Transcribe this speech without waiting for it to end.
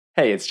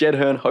Hey, it's Jed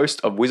Hearn,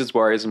 host of Wizards,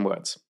 Warriors, and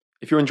Words.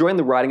 If you're enjoying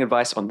the writing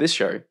advice on this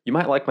show, you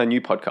might like my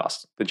new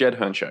podcast, The Jed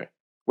Hearn Show,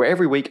 where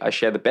every week I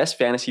share the best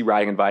fantasy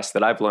writing advice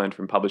that I've learned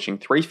from publishing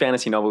 3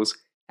 fantasy novels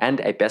and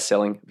a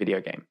best-selling video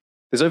game.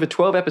 There's over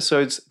 12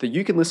 episodes that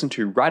you can listen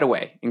to right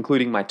away,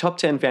 including my top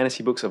 10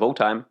 fantasy books of all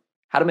time,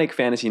 how to make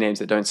fantasy names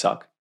that don't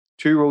suck,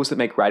 2 rules that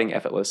make writing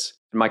effortless,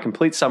 and my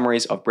complete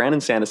summaries of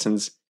Brandon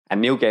Sanderson's and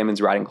Neil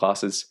Gaiman's writing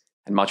classes,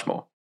 and much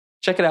more.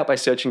 Check it out by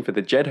searching for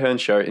The Jed Hearn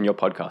Show in your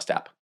podcast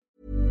app.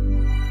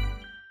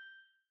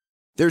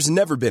 There's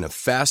never been a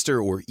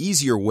faster or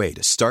easier way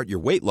to start your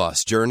weight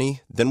loss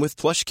journey than with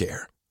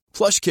PlushCare.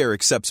 PlushCare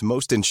accepts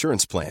most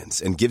insurance plans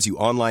and gives you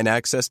online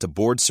access to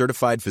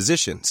board-certified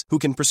physicians who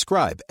can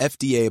prescribe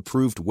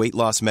FDA-approved weight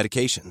loss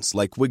medications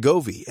like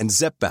Wegovy and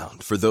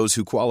Zepbound for those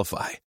who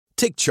qualify.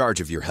 Take charge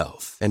of your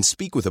health and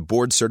speak with a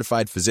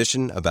board-certified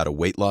physician about a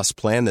weight loss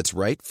plan that's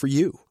right for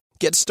you.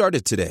 Get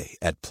started today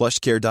at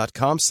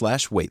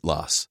plushcare.com/weight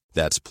loss.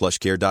 That's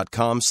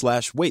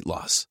plushcare.com/weight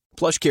loss.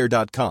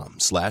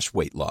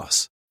 plushcare.com/weight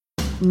loss.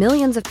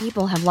 Millions of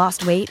people have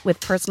lost weight with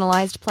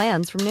personalized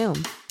plans from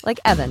Noom. Like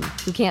Evan,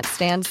 who can't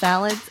stand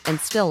salads and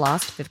still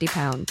lost 50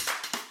 pounds.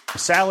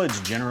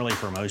 Salads generally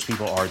for most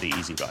people are the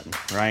easy button,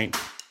 right?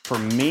 For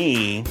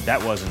me,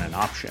 that wasn't an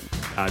option.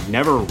 I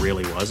never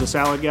really was a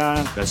salad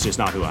guy. That's just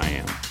not who I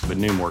am. But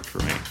Noom worked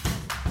for me.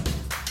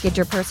 Get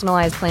your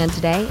personalized plan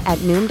today at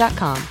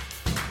Noom.com.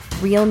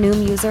 Real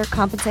Noom user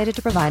compensated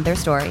to provide their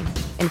story.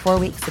 In 4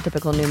 weeks, the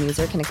typical Noom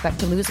user can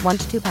expect to lose 1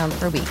 to 2 pounds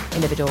per week.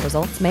 Individual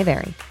results may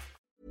vary.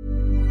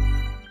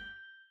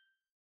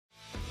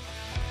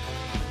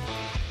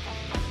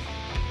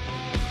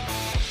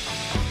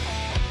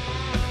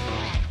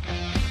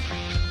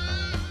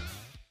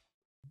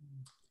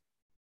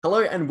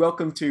 Hello and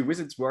welcome to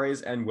Wizards,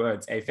 Warriors, and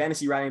Words, a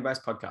fantasy writing advice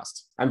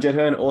podcast. I'm Jed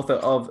Hearn, author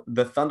of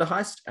The Thunder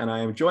Heist, and I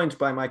am joined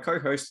by my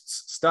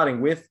co-hosts, starting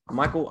with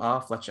Michael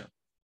R. Fletcher.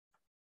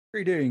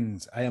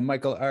 Greetings. I am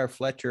Michael R.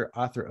 Fletcher,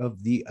 author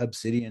of the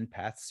Obsidian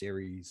Path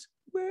series.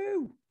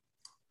 Woo!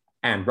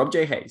 And Rob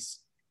J. Hayes.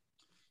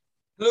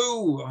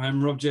 Hello,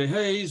 I'm Rob J.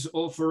 Hayes,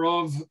 author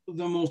of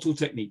the Mortal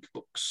Technique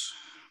books.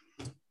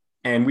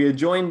 And we are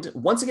joined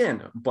once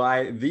again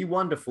by the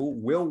wonderful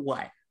Will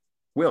White.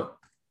 Will,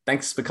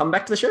 thanks for coming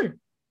back to the show.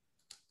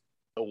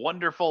 The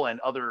wonderful and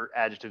other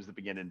adjectives that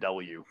begin in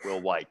W,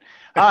 Will White.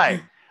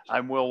 Hi,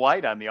 I'm Will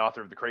White. I'm the author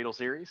of the Cradle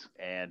series,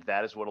 and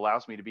that is what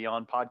allows me to be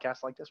on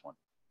podcasts like this one.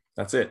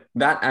 That's it.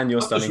 That and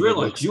your stunning. I just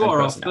realized you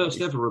are our first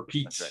ever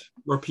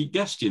repeat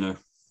guest, you know.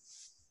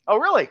 Oh,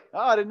 really? Oh,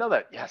 I didn't know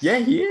that. Yes. Yeah,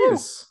 he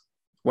is.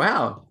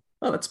 Wow.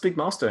 Oh, that's a big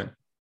milestone.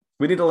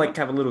 We need to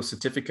have a little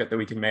certificate that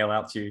we can mail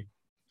out to you.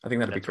 I think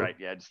that'd be cool. Right.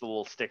 Yeah, just a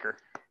little sticker.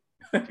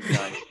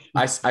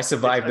 I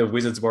survived the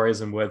Wizards, Warriors,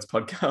 and Words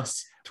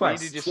podcast twice.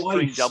 We need to just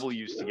string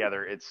W's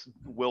together. It's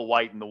Will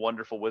White and the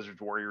wonderful Wizards,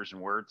 Warriors,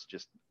 and Words.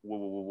 Just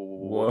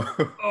whoa.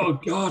 Oh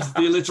God,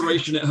 the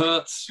alliteration, it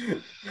hurts.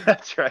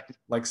 That's right.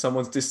 Like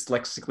someone's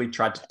dyslexically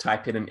tried to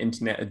type in an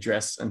internet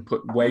address and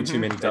put way too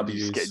many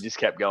W's. Just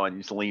kept going. You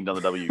just leaned on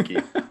the W key.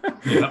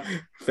 Yeah.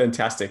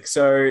 Fantastic.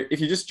 So if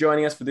you're just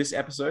joining us for this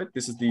episode,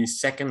 this is the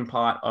second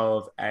part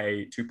of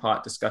a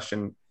 2-part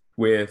discussion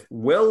with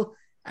Will.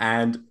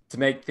 And to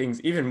make things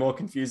even more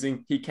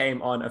confusing, he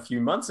came on a few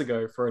months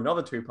ago for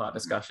another 2-part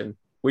discussion,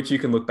 which you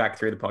can look back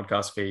through the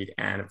podcast feed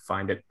and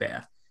find it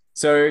there.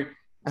 So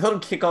I thought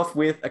I'd kick off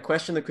with a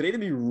question that could either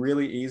be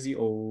really easy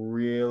or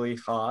really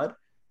hard.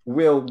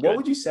 Will, what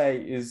would you say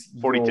is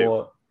 42.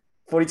 your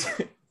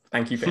 42?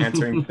 Thank you for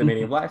answering the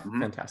meaning of life.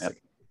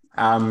 Fantastic.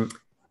 Yep.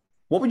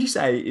 What would you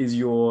say is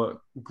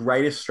your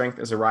greatest strength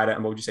as a writer,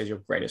 and what would you say is your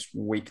greatest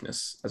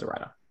weakness as a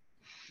writer?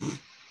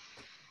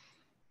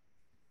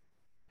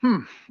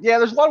 Yeah,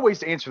 there's a lot of ways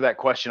to answer that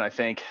question, I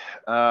think.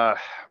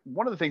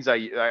 One of the things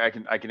I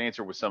can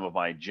answer with some of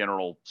my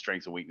general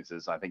strengths and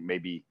weaknesses. I think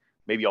maybe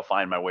I'll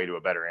find my way to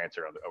a better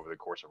answer over the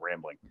course of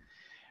rambling.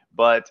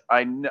 But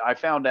I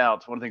found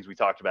out one of the things we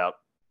talked about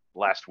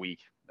last week,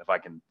 if I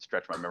can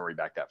stretch my memory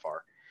back that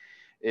far,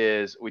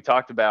 is we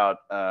talked about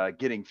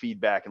getting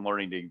feedback and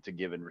learning to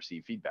give and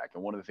receive feedback.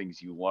 And one of the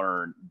things you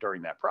learn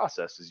during that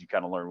process is you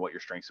kind of learn what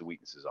your strengths and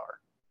weaknesses are.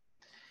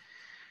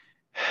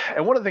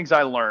 And one of the things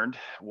I learned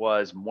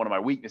was one of my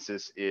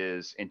weaknesses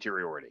is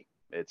interiority.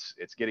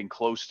 It's getting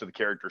close to the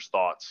character's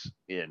thoughts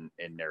in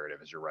narrative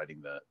as you're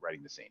writing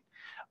the scene.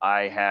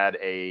 I had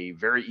a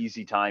very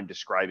easy time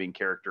describing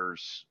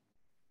characters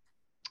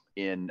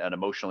in an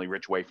emotionally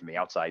rich way from the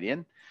outside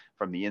in.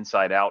 From the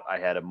inside out, I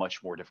had a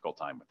much more difficult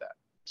time with that.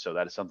 So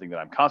that is something that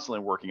I'm constantly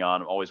working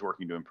on. I'm always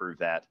working to improve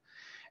that.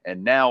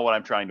 And now what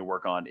I'm trying to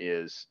work on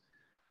is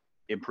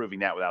improving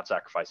that without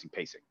sacrificing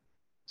pacing.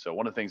 So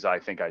one of the things I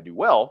think I do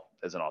well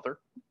as an author,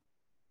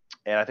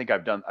 and I think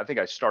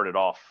I started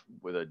off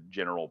with a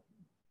general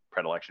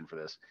predilection for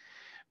this,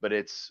 but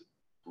it's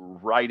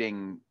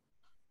writing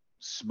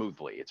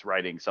smoothly. It's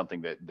writing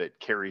something that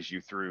carries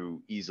you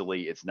through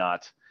easily. It's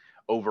not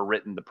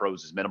overwritten. The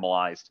prose is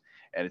minimalized,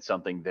 and it's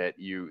something that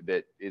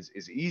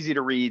is easy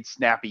to read,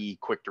 snappy,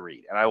 quick to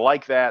read. And I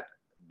like that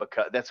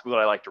because that's what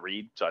I like to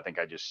read. So I think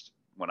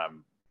when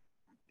I'm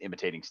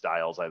imitating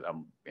styles.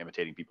 I'm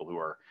imitating people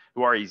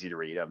who are easy to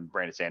read. I'm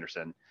Brandon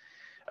Sanderson,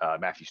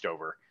 Matthew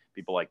Stover,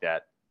 people like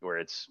that, where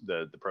it's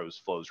the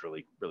prose flows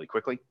really, really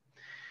quickly.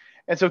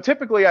 And so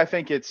typically I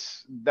think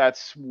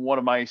that's one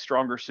of my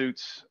stronger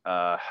suits.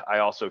 I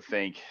also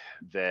think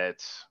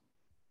that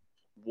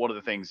one of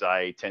the things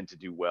I tend to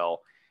do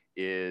well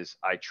is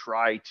I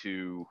try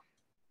to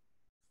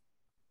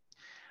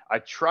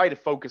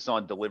focus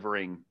on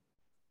delivering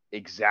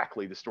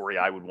exactly the story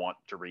I would want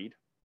to read.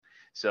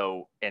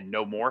 So, and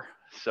no more.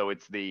 So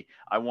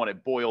I want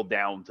it boiled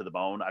down to the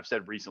bone. I've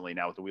said recently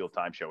now with the Wheel of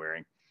Time show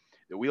airing,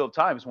 the Wheel of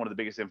Time is one of the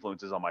biggest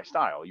influences on my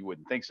style. You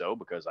wouldn't think so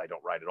because I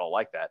don't write it all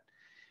like that.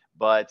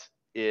 But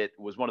it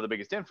was one of the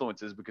biggest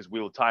influences because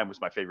Wheel of Time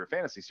was my favorite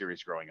fantasy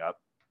series growing up.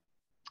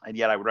 And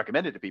yet I would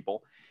recommend it to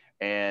people.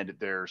 And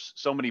there's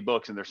so many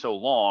books and they're so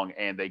long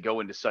and they go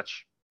into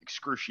such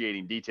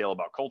excruciating detail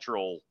about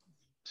cultural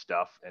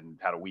stuff and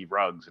how to weave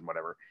rugs and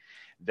whatever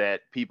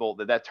that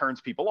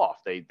turns people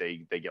off. They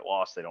get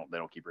lost. They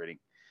don't keep reading.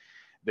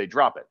 They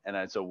drop it.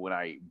 And so when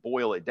I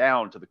boil it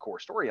down to the core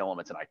story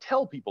elements and I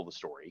tell people the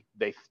story,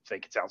 they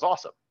think it sounds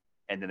awesome.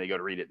 And then they go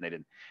to read it and they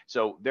didn't.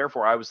 So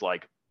therefore I was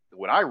like,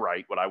 when I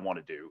write, what I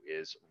want to do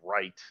is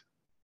write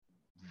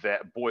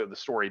the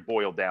story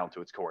boiled down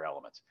to its core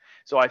elements.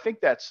 So I think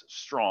that's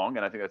strong.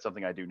 And I think that's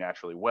something I do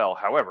naturally well.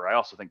 However, I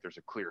also think there's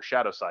a clear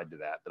shadow side to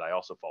that I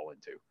also fall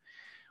into,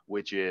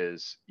 which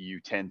is you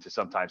tend to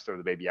sometimes throw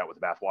the baby out with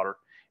the bathwater.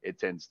 It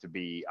tends to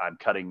be, I'm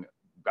cutting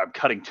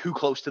too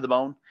close to the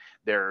bone.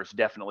 There's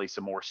definitely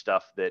some more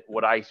stuff that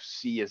what I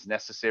see as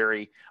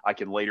necessary, I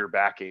can later go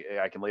back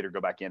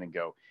in and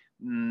go,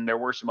 there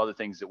were some other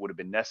things that would have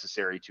been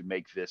necessary to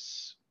make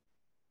this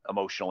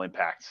emotional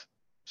impact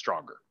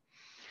stronger.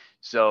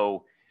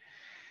 So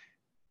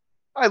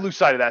I lose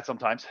sight of that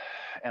sometimes.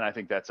 And I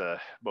think that's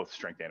both a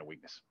strength and a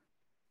weakness.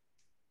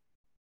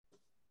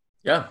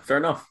 Yeah, fair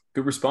enough.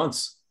 Good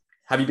response.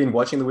 Have you been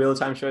watching the Wheel of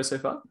Time show so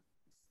far?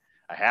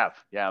 I have.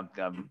 Yeah.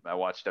 I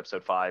watched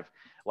episode 5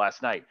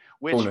 last night,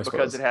 which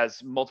because it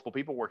has multiple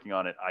people working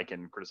on it, I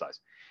can criticize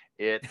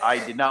it.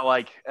 I did not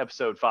like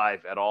episode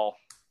 5 at all.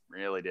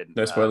 Really didn't.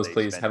 No spoilers,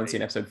 please. Haven't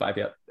seen episode 5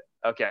 yet.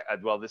 Okay.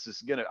 Well,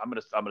 I'm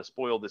gonna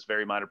spoil this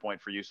very minor point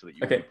for you so that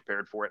you will be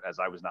prepared for it, as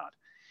I was not.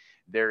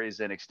 There is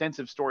an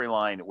extensive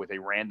storyline with a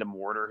random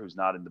warder who's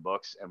not in the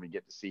books, and we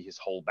get to see his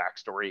whole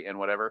backstory and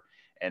whatever.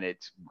 And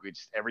it's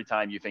every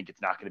time you think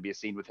it's not going to be a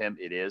scene with him,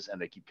 it is, and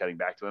they keep cutting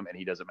back to him, and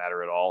he doesn't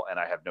matter at all. And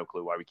I have no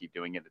clue why we keep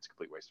doing it. It's a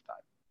complete waste of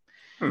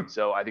time.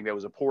 So I think that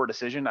was a poor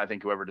decision. I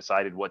think whoever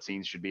decided what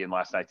scenes should be in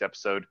last night's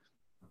episode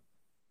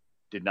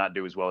did not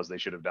do as well as they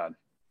should have done.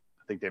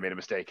 I think they made a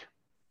mistake.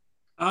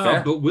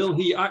 But will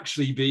he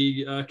actually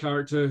be a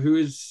character who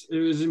is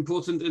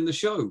important in the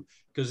show?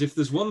 Because if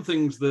there's one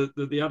thing that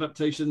the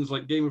adaptations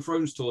like Game of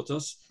Thrones taught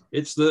us,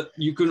 it's that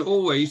you can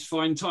always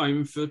find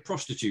time for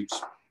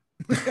prostitutes.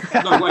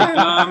 No, wait.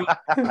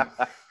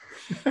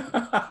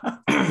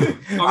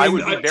 I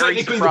would be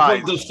very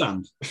surprised.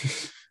 Stand.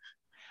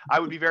 I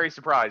would be very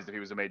surprised if he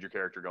was a major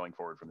character going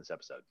forward from this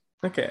episode.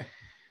 Okay.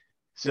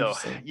 So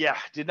yeah,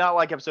 did not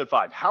like episode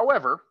 5.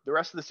 However, the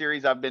rest of the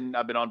series I've been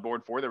on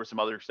board for. There was some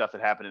other stuff that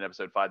happened in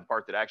episode 5. The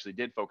part that actually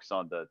did focus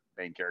on the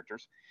main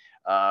characters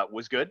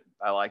was good.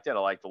 I liked it. I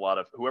liked a lot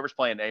of whoever's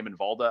playing Eamon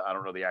Valda. I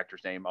don't know the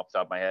actor's name off the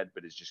top of my head,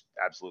 but is just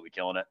absolutely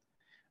killing it.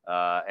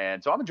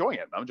 And so I'm enjoying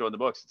it. I'm enjoying the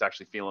books. It's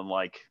actually feeling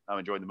like I'm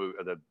enjoying the movie,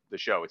 the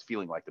show. It's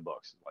feeling like the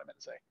books is what I meant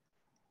to say.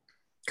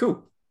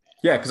 Cool.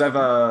 Yeah, because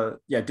I've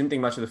didn't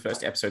think much of the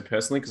first episode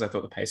personally because I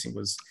thought the pacing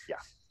was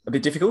a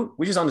bit difficult,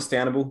 which is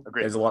understandable.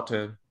 Agreed. There's a lot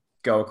to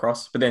go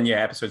across. But then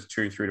episodes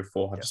 2 through to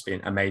 4 have just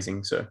been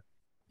amazing. So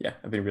yeah,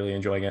 I've been really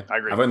enjoying it. I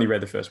agree. I've only read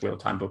the first Wheel of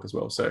Time book as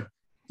well. So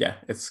yeah,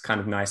 it's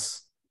kind of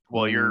nice.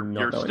 Well,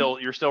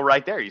 you're still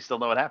right there. You still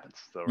know what happens.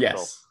 So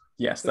yes,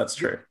 that's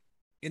true.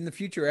 In the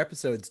future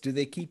episodes, do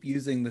they keep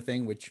using the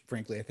thing, which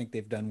frankly, I think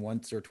they've done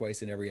once or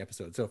twice in every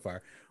episode so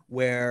far,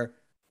 where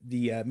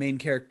the main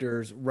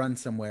characters run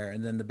somewhere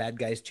and then the bad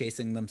guys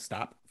chasing them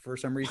stop for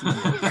some reason? They've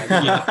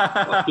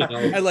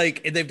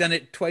done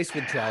it twice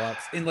with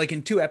Trollocs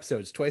in 2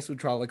 episodes, twice with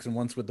Trollocs and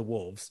once with the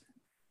wolves.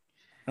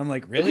 I'm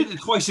like, really?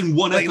 Twice in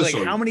one episode.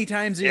 Like, how many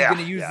times are you going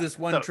to use this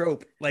one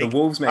trope? Like the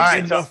wolves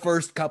in the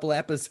first couple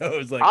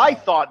episodes. I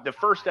thought the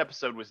first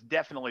episode was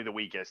definitely the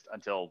weakest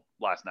until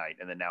last night,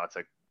 and then now it's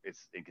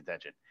in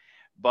contention.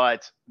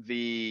 But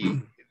the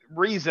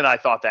reason I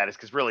thought that is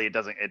because really it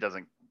doesn't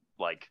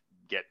like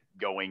get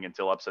going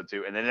until episode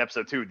 2, and then in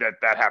episode 2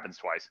 that happens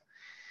twice.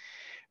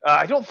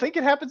 I don't think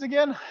it happens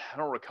again. I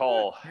don't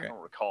recall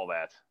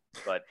that.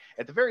 But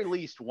at the very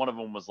least, one of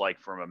them was like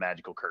from a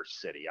magical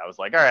cursed city. I was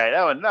like, all right,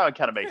 that one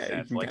kind of makes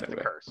sense. Like the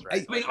curse,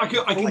 right? I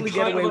can only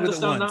get away with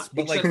it once,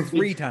 but like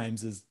 3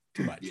 times is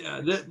too much. Yeah,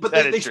 but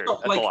they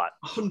stopped like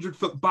 100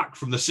 foot back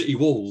from the city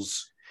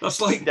walls. That's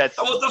like that's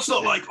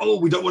not like, oh,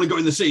 we don't want to go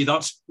in the city.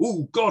 That's,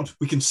 oh God,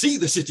 we can see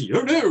the city.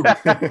 Oh no.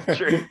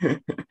 True.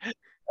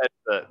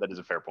 That is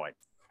a fair point.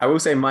 I will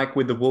say, Mike,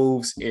 with the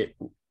wolves, it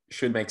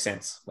should make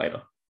sense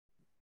later.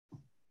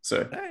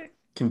 So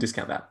can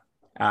discount that.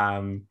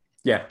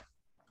 Yeah.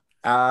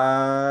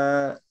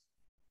 How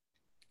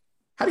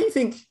do you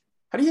think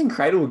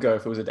Cradle would go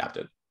if it was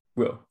adapted?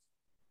 Will,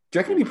 do you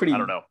reckon it'd be pretty? I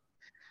don't know.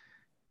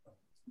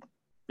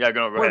 Yeah,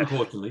 go More ahead.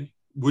 importantly,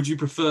 would you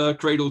prefer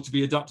Cradle to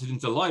be adapted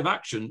into live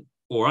action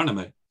or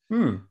anime?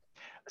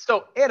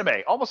 So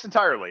anime, almost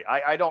entirely.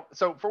 I don't.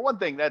 So for one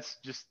thing, that's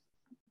just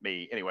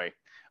me anyway.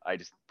 I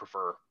just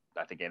prefer.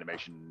 I think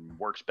animation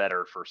works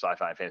better for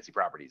sci-fi and fantasy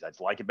properties. I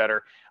just like it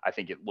better. I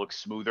think it looks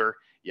smoother.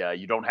 Yeah,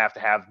 you don't have to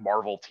have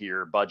Marvel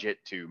tier budget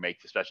to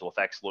make the special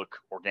effects look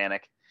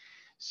organic.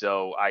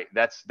 So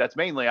that's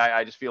mainly.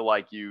 I just feel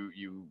like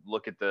you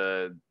look at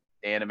the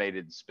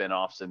animated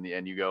spin-offs and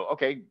you go,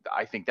 okay,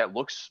 I think that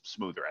looks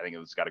smoother. I think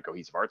it's got a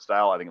cohesive art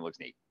style. I think it looks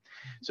neat.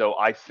 So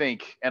I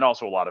think, and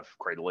also a lot of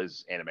Cradle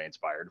is anime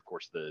inspired. Of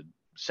course, the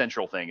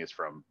central thing is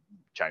from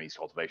Chinese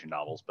cultivation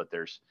novels, but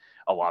there's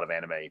a lot of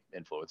anime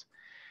influence.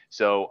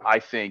 So I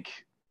think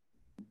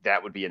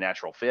that would be a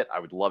natural fit. I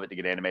would love it to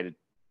get animated.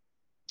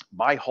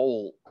 My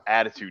whole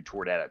attitude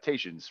toward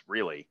adaptations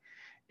really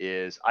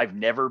is I've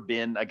never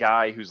been a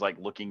guy who's like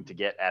looking to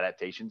get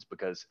adaptations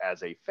because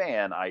as a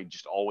fan, I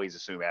just always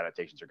assume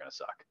adaptations are going to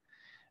suck.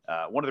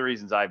 One of the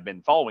reasons I've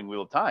been following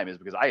Wheel of Time is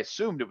because I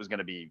assumed it was going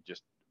to be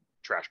just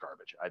trash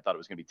garbage. I thought it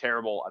was going to be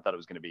terrible. I thought it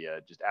was going to be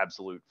a just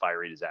absolute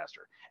fiery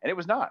disaster, and it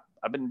was not.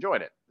 I've been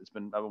enjoying it.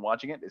 I've been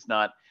watching it. It's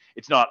not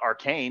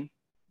Arcane,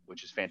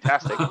 which is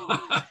fantastic.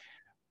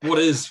 What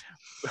is?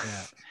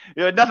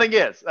 Yeah, nothing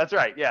is. That's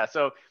right. Yeah.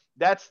 So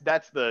that's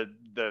the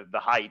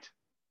height.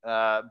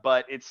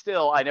 But it's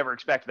still, I never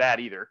expect that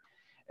either.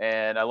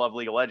 And I love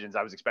League of Legends.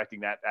 I was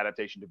expecting that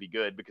adaptation to be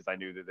good because I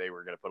knew that they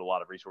were going to put a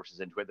lot of resources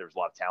into it. There was a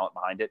lot of talent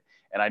behind it,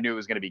 and I knew it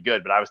was going to be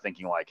good. But I was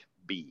thinking like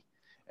B,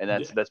 and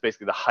that's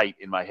basically the height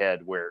in my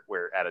head where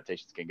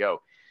adaptations can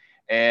go.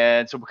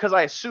 And so because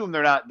I assume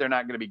they're not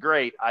going to be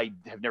great, I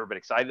have never been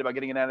excited about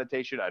getting an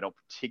adaptation. I don't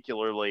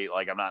particularly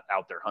I'm not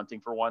out there hunting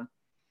for one.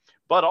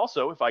 But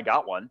also, if I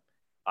got one,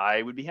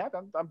 I would be happy.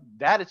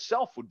 That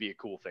itself would be a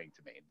cool thing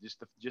to me,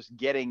 just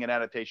getting an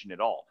adaptation at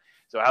all.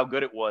 So how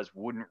good it was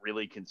wouldn't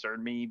really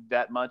concern me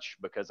that much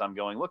because I'm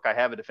going, look, I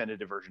have a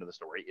definitive version of the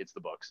story. It's the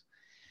books.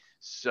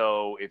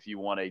 So if you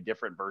want a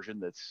different version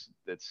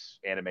that's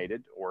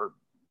animated or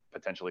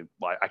potentially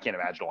I can't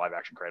imagine a live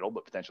action Cradle,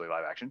 but potentially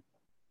live action,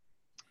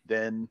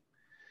 then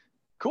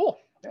cool.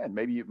 And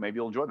maybe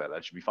you'll enjoy that.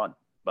 That should be fun.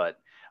 But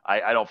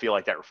I don't feel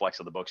like that reflects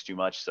on the books too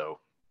much. So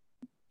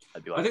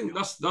I'd be like, I think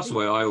that's the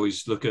way I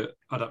always look at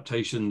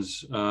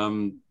adaptations.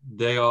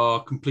 They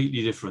are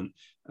completely different,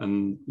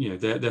 and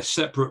they're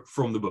separate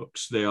from the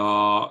books. They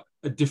are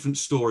a different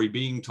story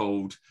being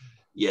told.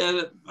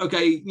 Yeah,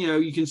 okay,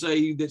 you can say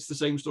it's the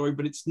same story,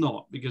 but it's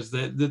not because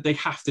they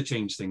have to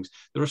change things.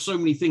 There are so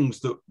many things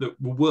that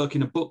will work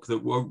in a book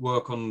that won't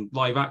work on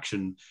live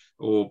action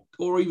or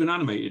even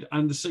animated,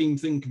 and the same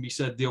thing can be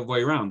said the other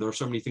way around. There are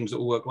so many things that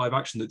will work live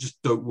action that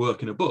just don't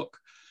work in a book.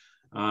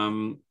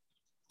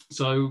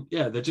 So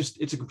yeah,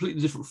 it's a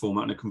completely different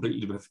format and a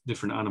completely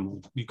different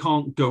animal. You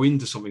can't go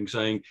into something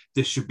saying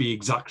this should be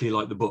exactly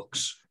like the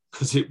books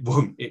because it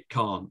won't, it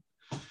can't.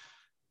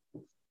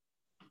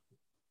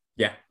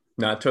 Yeah,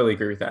 no, I totally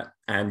agree with that.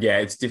 And yeah,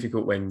 it's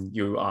difficult when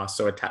you are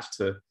so attached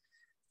to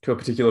a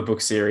particular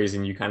book series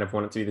and you kind of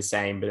want it to be the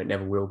same, but it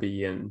never will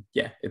be. And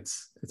yeah,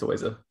 it's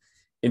always a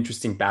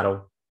interesting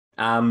battle.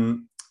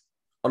 On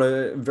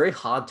a very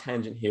hard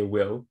tangent here,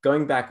 Will,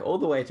 going back all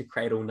the way to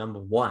Cradle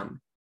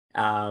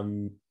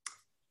 #1,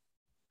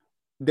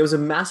 there was a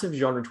massive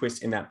genre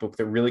twist in that book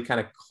that really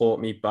kind of caught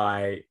me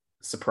by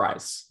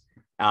surprise.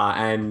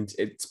 And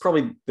it's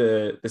probably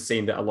the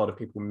scene that a lot of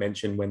people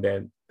mention when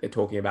they're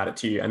talking about it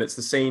to you. And it's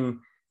the scene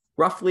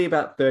roughly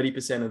about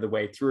 30% of the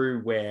way through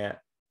where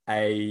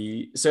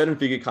a certain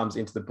figure comes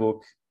into the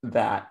book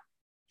that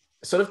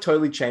sort of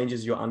totally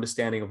changes your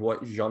understanding of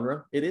what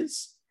genre it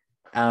is.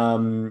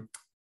 And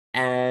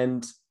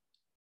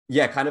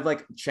yeah, kind of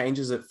like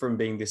changes it from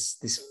being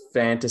this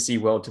fantasy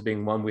world to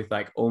being one with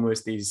like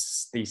almost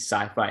these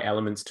sci-fi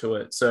elements to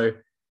it. So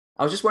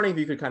I was just wondering if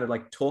you could kind of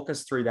like talk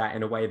us through that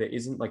in a way that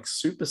isn't like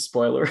super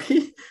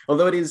spoilery,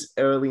 although it is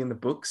early in the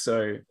book,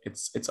 so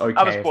it's okay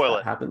I'm gonna spoil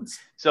if that happens.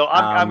 So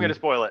I'm going to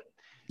spoil it.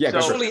 Yeah,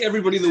 so surely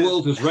everybody in the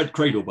world has read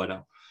Cradle by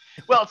now.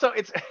 Well, so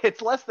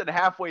it's less than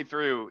halfway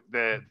through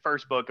the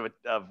first book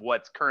of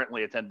what's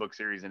currently a 10-book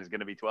series and is going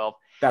to be 12.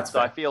 That's so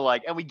fair. I feel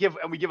like, and we give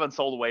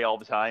Unsold away all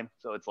the time,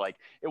 so it's like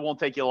it won't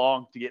take you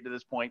long to get to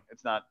this point.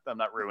 I'm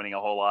not ruining a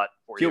whole lot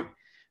for you.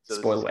 So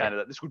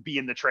this would be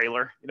in the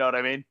trailer, you know what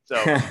I mean? So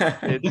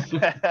it's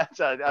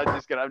so I'm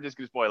just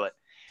gonna spoil it.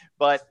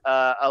 But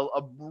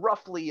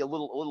roughly a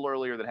little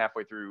earlier than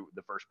halfway through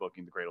the first book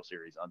in the Cradle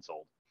series,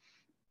 Unsold,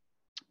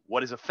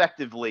 what is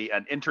effectively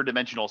an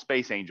interdimensional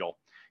space angel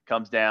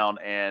comes down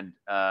and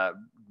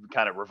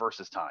kind of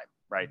reverses time,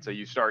 right? So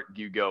you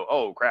go,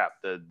 oh crap,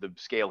 the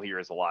scale here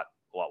is a lot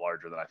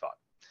larger than I thought.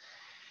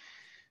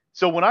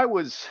 So when I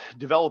was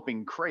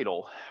developing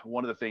Cradle,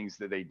 one of the things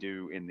that they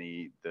do in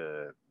the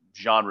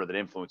genre that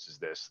influences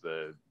this,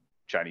 the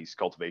Chinese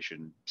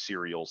cultivation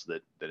cereals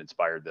that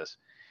inspired this,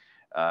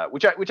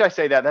 Which I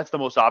say that's the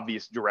most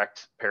obvious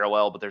direct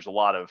parallel, but there's a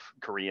lot of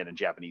Korean and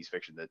Japanese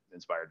fiction that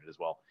inspired it as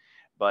well.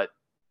 But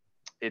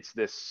it's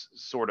this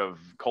sort of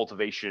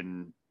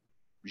cultivation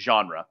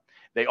genre.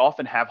 They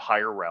often have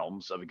higher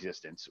realms of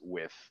existence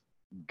with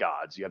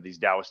gods. You have these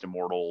Taoist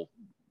immortal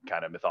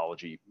kind of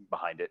mythology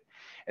behind it.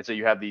 And so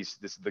you have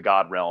the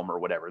god realm or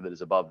whatever that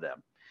is above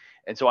them.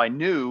 And so I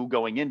knew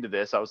going into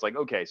this, I was like,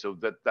 okay, so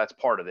that's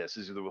part of this.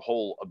 Is the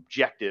whole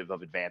objective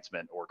of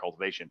advancement or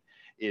cultivation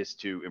is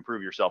to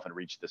improve yourself and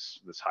reach this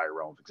higher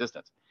realm of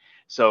existence.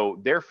 So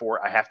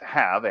therefore, I have to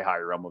have a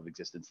higher realm of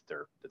existence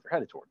that they're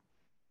headed toward.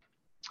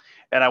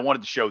 And I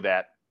wanted to show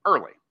that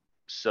early.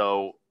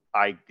 So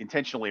I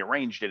intentionally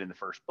arranged it in the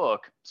first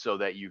book so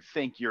that you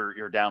think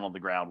you're down on the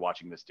ground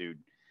watching this dude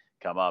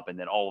come up, and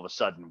then all of a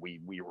sudden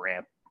we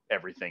ramp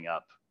everything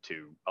up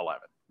to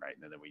 11, right?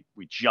 And then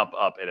we jump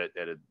up at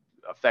a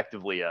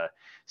effectively a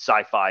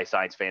sci-fi,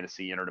 science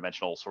fantasy,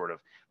 interdimensional sort of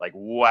like,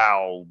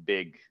 wow,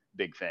 big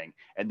thing.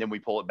 And then we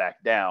pull it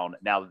back down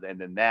now.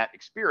 And then that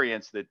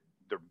experience that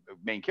the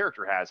main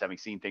character has, having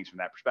seen things from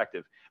that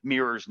perspective,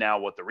 mirrors now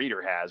what the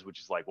reader has,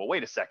 which is like, well,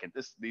 wait a second,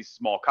 these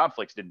small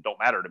conflicts don't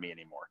matter to me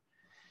anymore.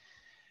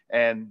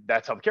 And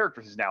that's how the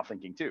character is now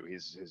thinking too.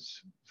 His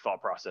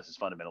thought process is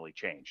fundamentally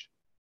changed.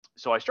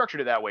 So I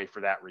structured it that way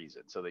for that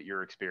reason, so that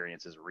your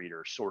experience as a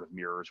reader sort of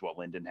mirrors what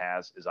Lyndon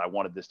has. Is I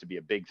wanted this to be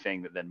a big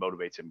thing that then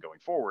motivates him going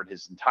forward.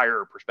 His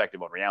entire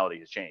perspective on reality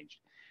has changed.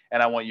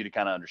 And I want you to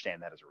kind of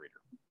understand that as a reader.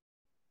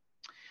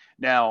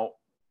 Now,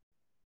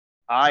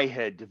 I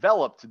had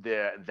developed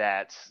the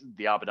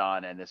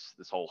Abaddon and this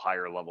whole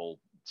higher level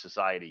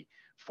society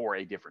for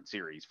a different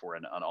series, for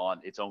an on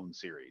its own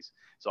series.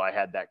 So I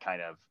had that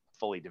kind of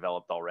fully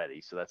developed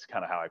already. So that's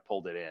kind of how I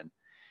pulled it in.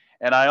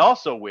 And I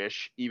also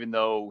wish, even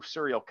though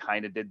Suriel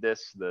kind of did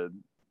this,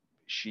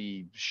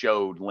 she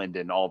showed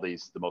Lyndon all the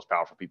most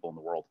powerful people in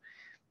the world,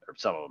 or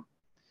some of them.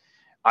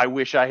 I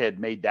wish I had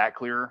made that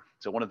clearer.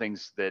 So one of the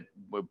things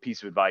a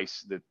piece of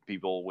advice that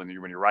people, when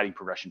you're writing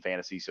progression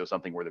fantasy, so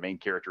something where the main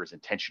character is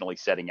intentionally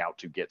setting out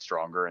to get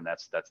stronger, and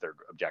that's their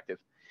objective.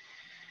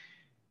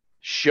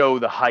 Show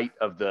the height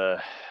of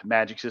the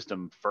magic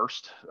system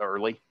first,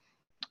 early.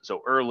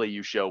 So early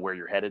you show where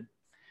you're headed,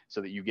 so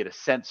that you get a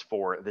sense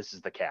for this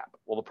is the cap.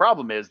 Well, the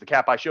problem is the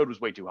cap I showed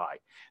was way too high.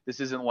 This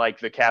isn't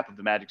like the cap of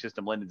the magic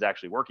system Lyndon's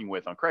actually working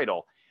with on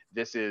Cradle.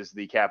 This is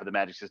the cap of the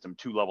magic system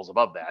 2 levels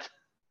above that.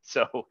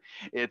 So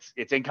it's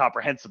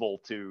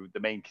incomprehensible to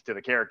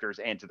the characters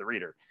and to the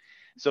reader.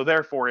 So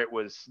therefore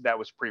that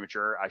was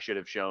premature. I should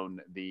have shown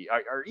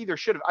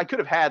I could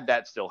have had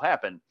that still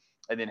happen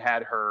and then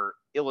had her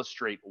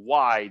illustrate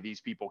why these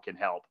people can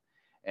help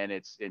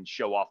and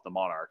show off the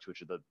monarchs,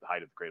 which are the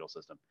height of the Cradle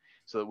system,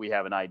 so that we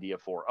have an idea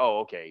for,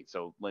 okay,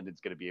 so Lyndon's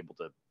going to be able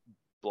to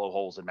blow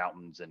holes in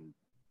mountains and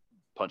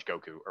punch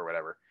Goku or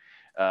whatever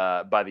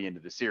by the end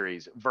of the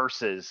series,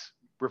 versus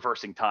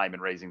reversing time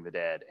and raising the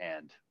dead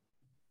and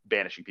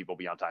banishing people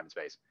beyond time and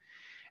space.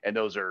 And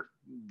those are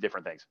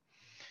different things.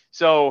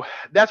 So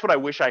that's what I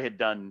wish I had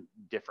done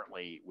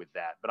differently with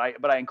that.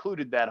 But I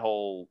included that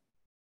whole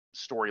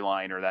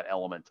storyline or that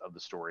element of the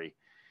story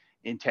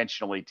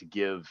intentionally to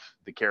give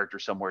the character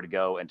somewhere to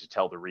go and to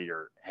tell the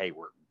reader, hey,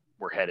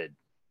 we're headed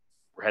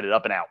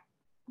up and out.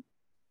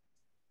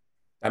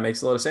 That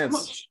makes a lot of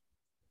sense.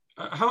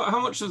 How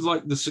much of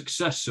like the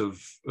success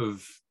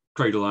of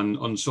Cradle and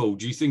Unsouled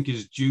do you think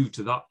is due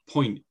to that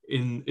point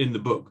in the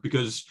book?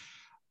 Because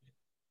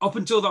up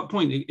until that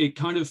point, it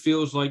kind of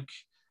feels like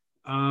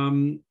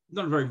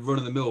not a very run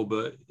of the mill,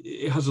 but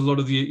it has a lot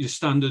of your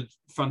standard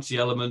fancy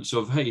elements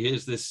of, hey,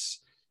 here's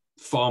this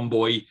farm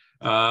boy,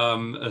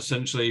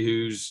 essentially,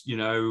 who's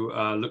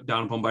looked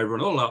down upon by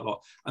everyone, all that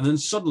lot. And then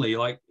suddenly,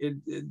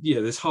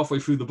 this halfway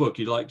through the book,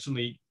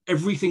 suddenly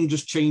everything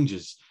just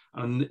changes,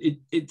 and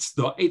it's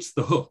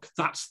the hook.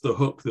 That's the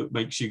hook that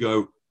makes you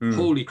go,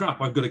 holy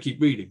crap, I've got to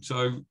keep reading.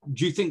 So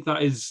do you think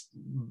that is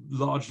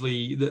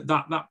largely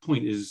that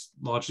point is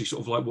largely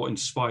sort of like what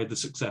inspired the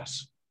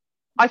success?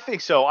 I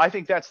think so. I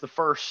think that's the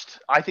first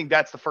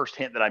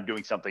hint that I'm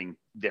doing something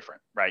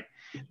different, right?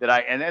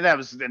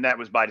 That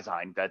was by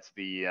design. That's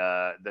the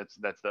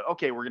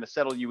okay, we're going to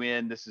settle you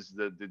in. This is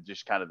the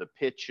just kind of the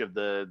pitch of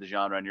the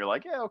genre, and you're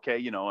like, yeah,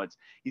 okay,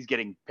 he's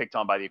getting picked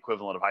on by the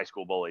equivalent of high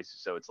school bullies,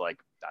 so it's like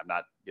I'm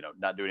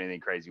not doing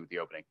anything crazy with the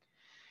opening.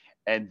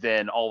 And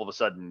then all of a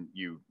sudden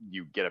you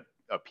get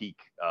a peek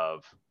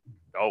of,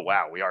 oh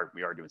wow, we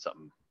are doing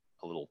something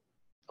a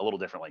little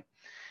differently.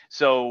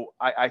 So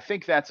I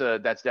think that's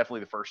definitely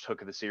the first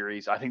hook of the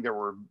series. I think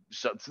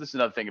this is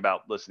another thing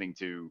about listening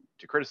to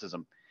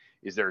criticism,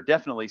 is there are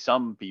definitely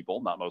some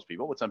people, not most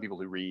people, but some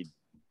people who read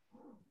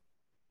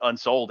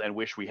Unsouled and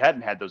wish we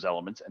hadn't had those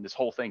elements, and this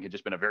whole thing had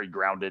just been a very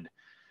grounded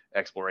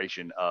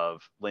exploration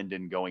of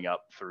Lyndon going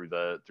up through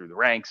the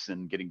ranks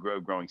and getting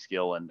growing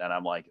skill. And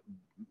I'm like,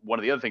 one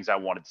of the other things I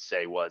wanted to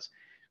say was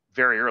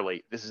very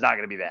early, this is not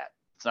going to be that.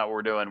 It's not what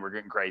we're doing. We're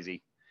getting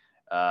crazy.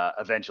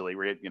 Eventually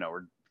we're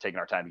taking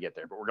our time to get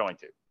there, but we're going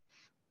to.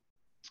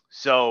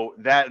 So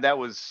that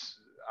was,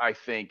 I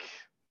think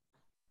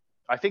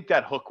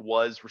that hook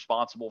was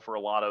responsible for a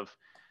lot of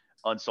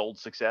Unsold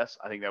success.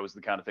 I think that was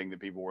the kind of thing that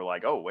people were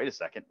like, oh, wait a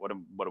second, what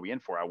are we in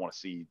for? I want to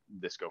see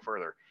this go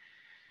further.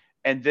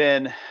 And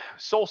then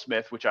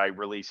Soulsmith, which I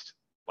released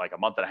like a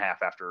month and a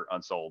half after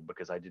Unsold,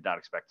 because I did not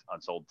expect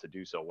Unsold to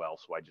do so well.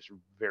 So I just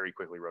very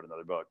quickly wrote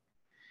another book.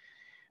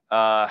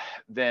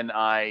 Then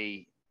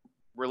I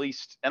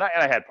released, and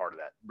I had part of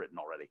that written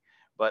already,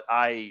 but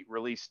I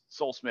released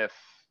Soulsmith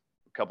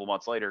a couple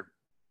months later.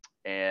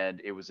 And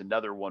it was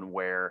another one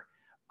where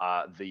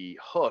the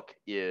hook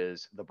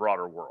is the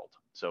broader world.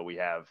 So we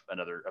have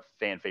a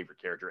fan favorite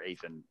character,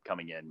 Athan,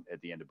 coming in at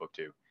the end of book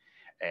 2.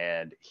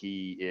 And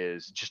he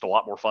is just a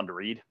lot more fun to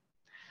read.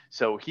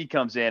 So he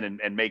comes in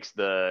and makes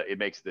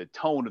the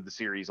tone of the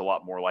series a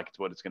lot more like it's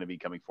what it's going to be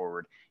coming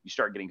forward. You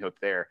start getting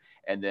hooked there.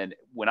 And then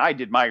when I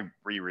did my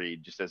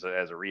reread, just as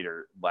a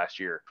reader last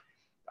year,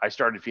 I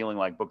started feeling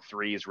like book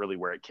 3 is really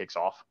where it kicks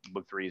off.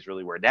 Book 3 is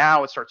really where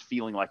now it starts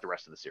feeling like the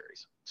rest of the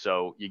series.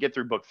 So you get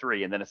through book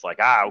 3 and then it's like,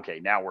 okay,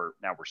 now we're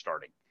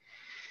starting.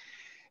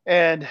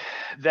 And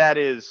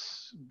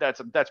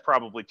that's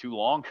probably too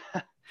long.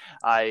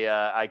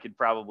 I could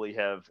probably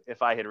have,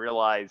 if I had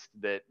realized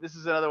that this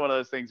is another one of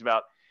those things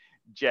about,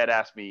 Jed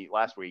asked me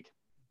last week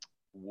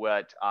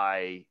what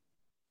I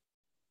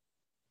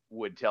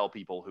would tell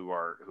people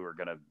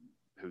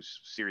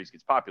whose series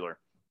gets popular.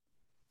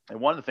 And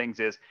one of the things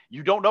is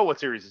you don't know what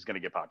series is going to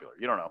get popular.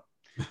 You don't know.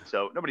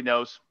 So nobody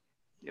knows.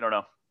 You don't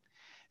know.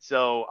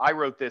 So I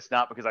wrote this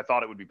not because I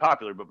thought it would be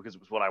popular, but because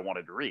it was what I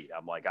wanted to read.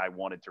 I'm like, I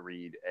wanted to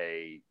read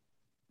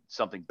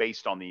something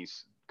based on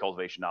these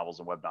cultivation novels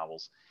and web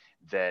novels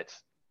that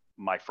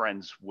my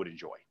friends would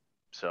enjoy.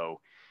 So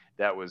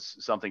that was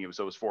something. It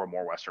was for a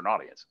more Western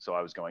audience. So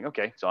I was going,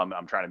 okay, so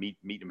I'm trying to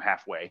meet them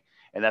halfway.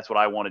 And that's what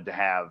I wanted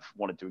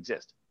to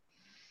exist.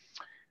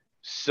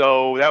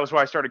 So that was where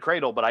I started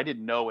Cradle, but I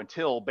didn't know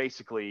until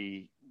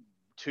basically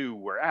 2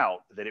 were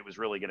out that it was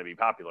really going to be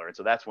popular. And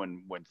so that's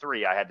when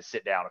 3, I had to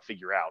sit down and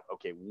figure out,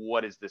 okay,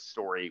 what is this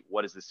story?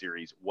 What is this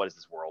series? What is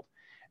this world?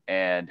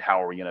 And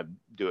how are we going to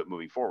do it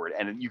moving forward?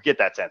 And you get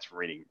that sense from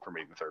reading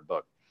the 3rd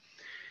book.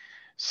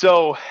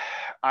 So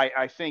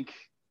I think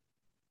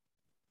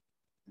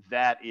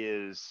that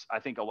is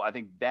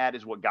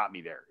what got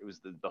me there. It was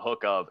the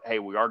hook of, hey,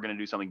 we are going to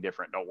do something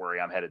different. Don't worry,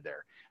 I'm headed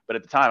there. But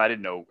at the time, I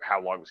didn't know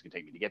how long it was going to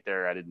take me to get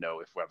there. I didn't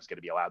know if I was going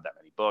to be allowed that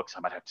many books. I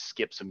might have to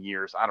skip some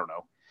years. I don't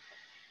know.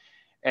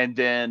 And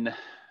then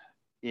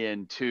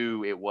in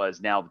 2, it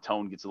was now the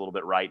tone gets a little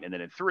bit right. And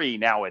then in 3,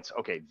 now it's,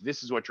 okay,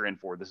 this is what you're in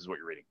for. This is what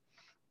you're reading.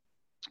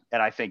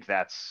 And I think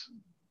that's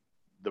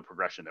the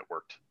progression that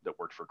worked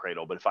for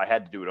Cradle. But if I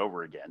had to do it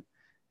over again,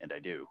 and I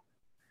do,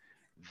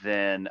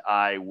 then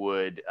I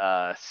would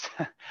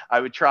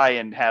try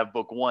and have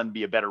book 1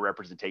 be a better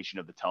representation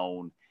of the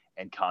tone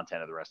and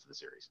content of the rest of the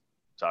series.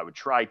 So I would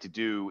try to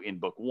do in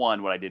book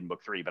 1 what I did in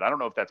book 3, but I don't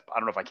know if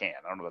I can.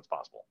 I don't know if that's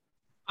possible.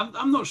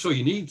 I'm not sure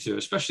you need to,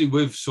 especially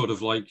with sort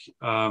of like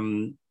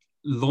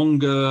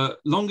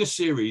longer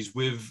series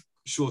with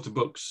shorter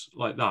books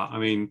like that. I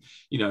mean,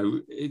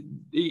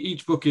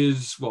 each book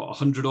is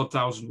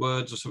 100,000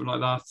 words or something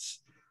like that.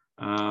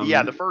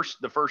 Yeah, the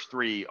first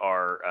 3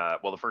 are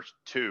the first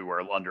 2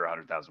 are under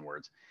 100,000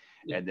 words,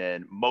 yeah. And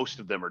then most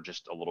of them are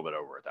just a little bit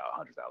over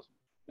 100,000.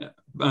 Yeah.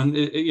 And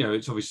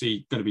it's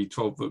obviously going to be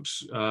 12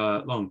 books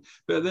long.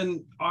 But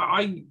then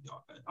I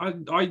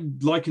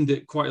likened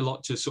it quite a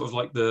lot to sort of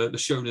like the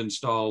shonen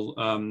style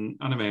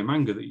anime and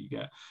manga that you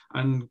get,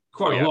 and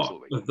quite a lot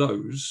absolutely. Of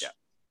those. Yeah.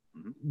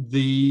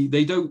 Mm-hmm.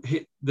 They don't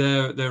hit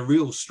their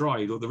real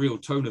stride or the real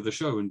tone of the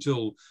show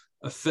until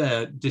a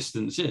fair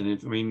distance in.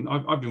 I mean,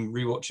 I've been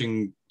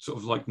rewatching sort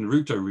of like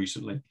Naruto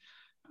recently,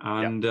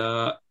 and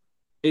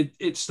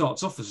it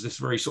starts off as this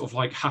very sort of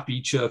like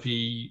happy,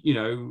 chirpy,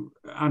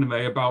 anime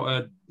about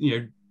a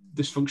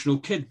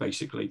dysfunctional kid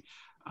basically,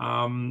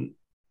 and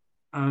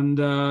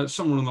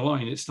somewhere on the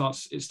line it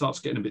starts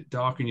getting a bit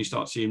dark, and you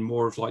start seeing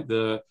more of like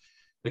the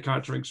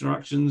character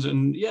interactions,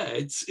 and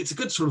it's a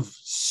good sort of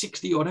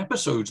 60 odd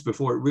episodes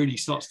before it really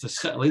starts to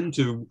settle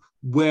into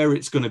where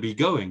it's going to be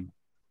going.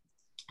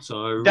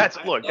 So that's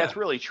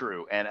really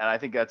true. And I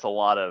think that's a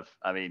lot of,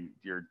 I mean,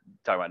 you're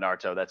talking about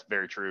Naruto. That's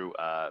very true.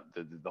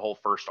 The whole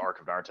first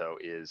arc of Naruto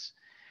is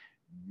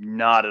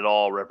not at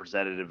all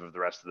representative of the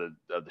rest of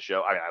the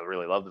show. I mean, I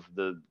really love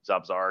the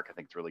Zabuza arc. I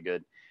think it's really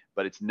good,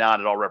 but it's not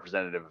at all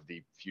representative of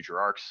the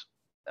future arcs.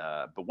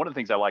 But one of the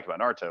things I like about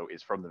Naruto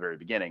is from the very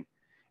beginning,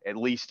 at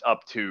least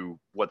up to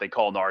what they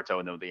call Naruto,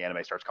 and then the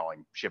anime starts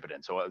calling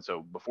Shippuden.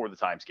 So before the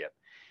time skip,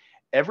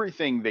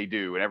 everything they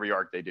do and every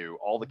arc they do,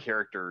 all the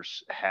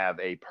characters have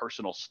a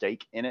personal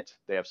stake in it.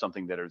 They have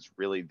something that is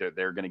really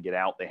they're going to get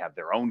out. They have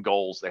their own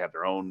goals. They have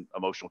their own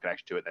emotional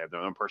connection to it. They have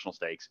their own personal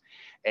stakes,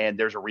 and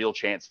there's a real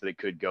chance that it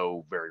could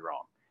go very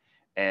wrong.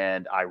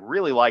 And I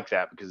really like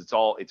that because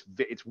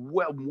it's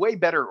way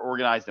better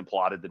organized and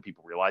plotted than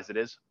people realize it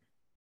is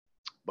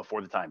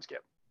before the time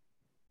skip.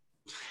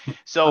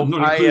 So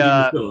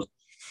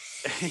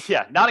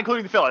yeah, not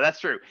including the filler.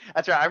 That's true.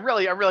 That's right. I'm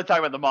really talking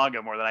about the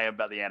manga more than I am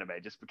about the anime,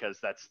 just because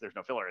there's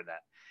no filler in that.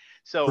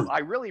 So I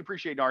really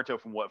appreciate Naruto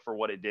for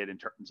what it did in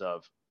terms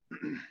of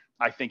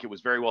I think it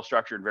was very well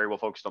structured and very well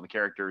focused on the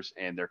characters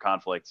and their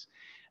conflicts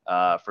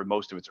for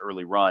most of its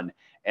early run.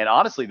 And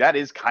honestly, that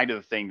is kind of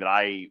the thing that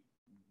I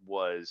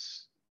would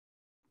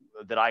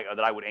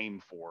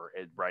aim for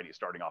at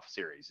starting off a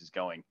series, is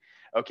going,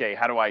 okay,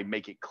 how do I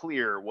make it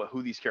clear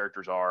who these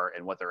characters are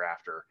and what they're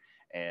after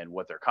and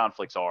what their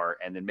conflicts are,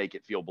 and then make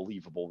it feel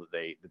believable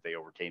that they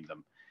overcame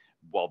them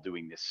while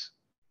doing this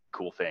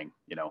cool thing,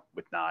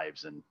 with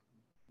knives and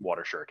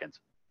water shurikens.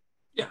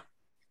 Yeah.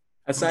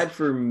 Aside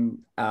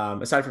from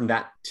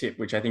that tip,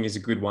 which I think is a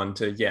good one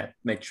to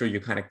make sure you're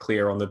kind of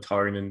clear on the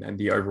tone and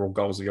the overall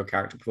goals of your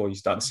character before you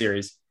start the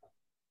series.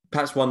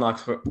 Perhaps one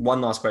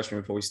last question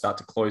before we start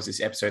to close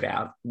this episode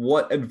out.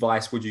 What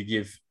advice would you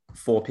give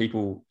for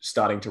people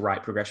starting to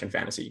write progression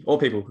fantasy, or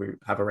people who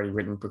have already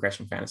written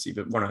progression fantasy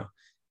but want to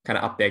kind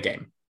of up their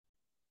game?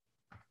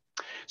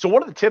 So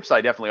one of the tips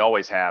I definitely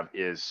always have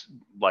is,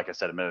 like I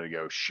said a minute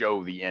ago,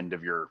 show the end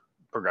of your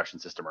progression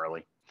system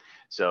early.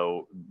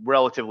 So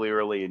relatively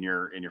early in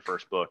your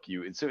first book,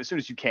 as soon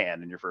as you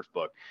can in your first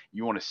book,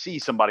 you want to see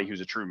somebody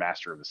who's a true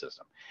master of the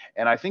system.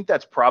 And I think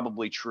that's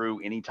probably true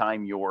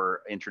anytime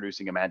you're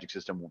introducing a magic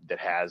system that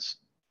has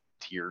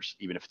tiers,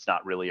 even if it's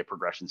not really a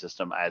progression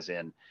system, as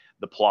in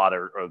the plot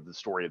or the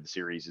story of the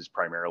series is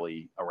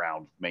primarily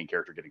around main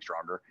character getting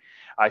stronger.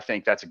 I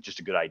think that's just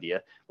a good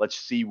idea. Let's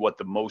see what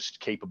the most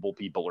capable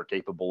people are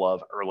capable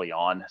of early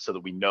on, so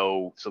that we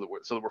know, so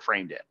that we're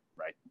framed in,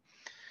 right?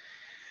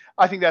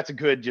 I think that's a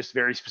good, just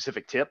very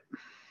specific tip.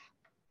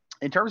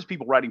 In terms of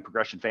people writing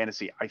progression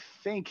fantasy, I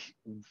think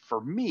for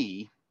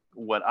me,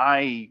 what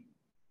I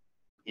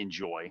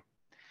enjoy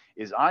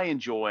is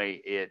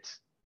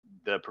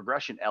the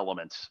progression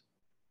elements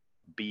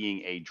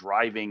being a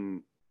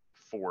driving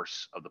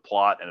force of the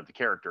plot and of the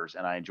characters.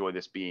 And I enjoy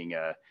this being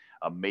a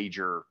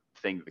major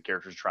thing that the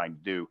characters are trying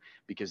to do,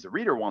 because the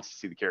reader wants to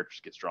see the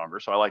characters get stronger.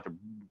 So I like the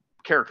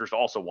characters to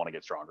also want to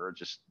get stronger. It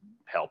just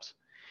helps.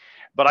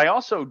 But I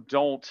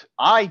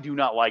do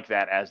not like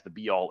that as the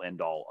be all end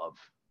all of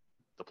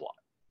the plot.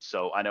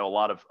 So I know a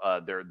lot of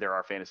there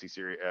are fantasy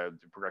series,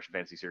 progression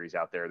fantasy series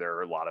out there. There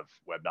are a lot of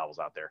web novels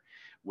out there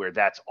where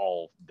that's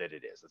all that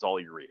it is. That's all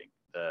you're reading.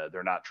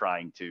 They're not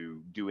trying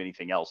to do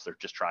anything else. They're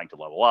just trying to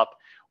level up.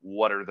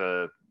 What are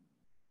the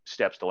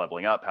steps to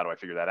leveling up? How do I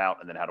figure that out?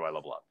 And then how do I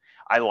level up?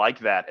 I like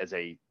that as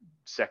a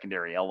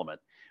secondary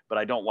element, but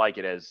I don't like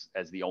it as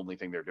the only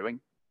thing they're doing.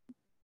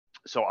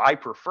 So I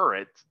prefer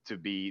it to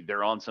be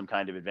they're on some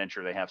kind of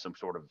adventure. They have some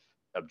sort of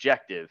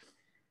objective.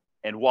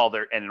 And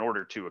in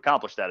order to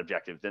accomplish that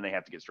objective, then they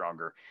have to get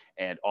stronger.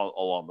 And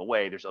along the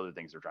way, there's other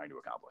things they're trying to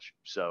accomplish.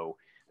 So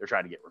they're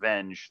trying to get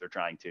revenge. They're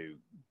trying to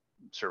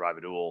survive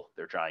a duel.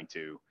 They're trying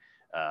to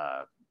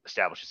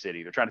establish a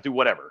city. They're trying to do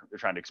whatever. They're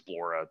trying to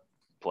explore a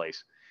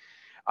place.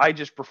 I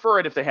just prefer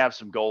it if they have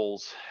some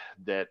goals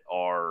that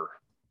are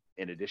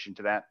in addition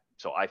to that.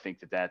 So I think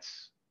that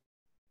that's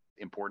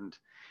important.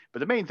 But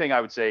the main thing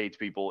I would say to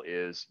people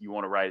is you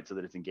want to write it so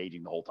that it's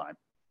engaging the whole time.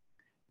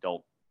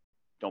 Don't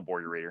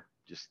bore your reader.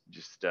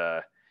 Just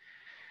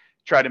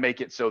try to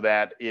make it so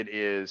that it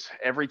is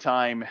every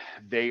time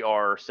they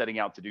are setting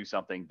out to do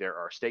something, there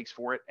are stakes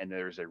for it, and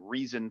there's a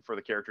reason for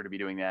the character to be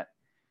doing that.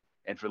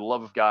 And for the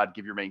love of God,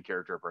 give your main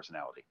character a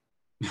personality.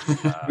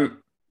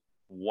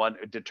 One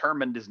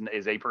determined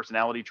is a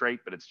personality trait,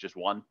 but it's just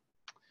one.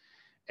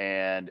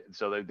 And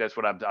so that's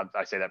what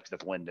I say that because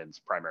that's Lyndon's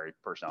primary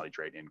personality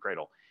trait in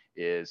Cradle,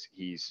 is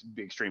he's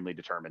extremely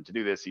determined to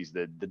do this. He's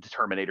the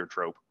determinator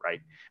trope, right?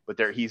 But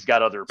he's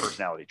got other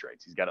personality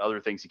traits. He's got other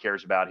things he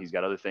cares about. He's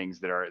got other things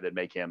that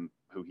make him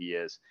who he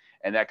is.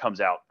 And that comes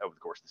out over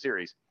the course of the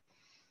series.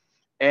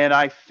 And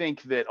I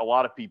think that a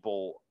lot of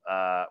people,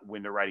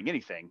 when they're writing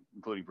anything,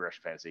 including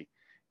progression fantasy,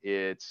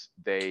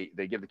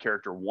 they give the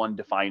character one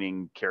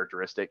defining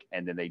characteristic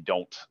and then they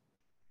don't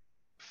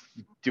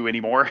do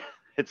any more.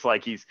 It's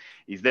like he's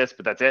this,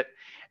 but that's it.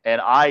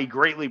 And I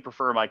greatly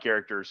prefer my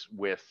characters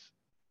with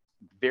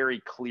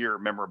very clear,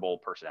 memorable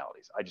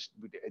personalities.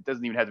 It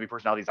doesn't even have to be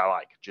personalities I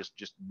like,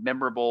 just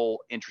memorable,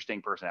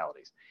 interesting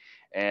personalities.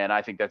 And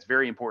I think that's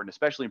very important,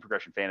 especially in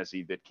progression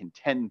fantasy that can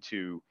tend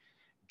to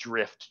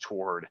drift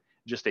toward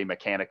just a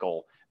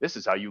mechanical, this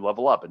is how you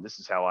level up. And this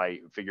is how I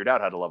figured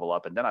out how to level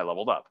up. And then I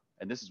leveled up.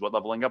 And this is what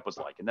leveling up was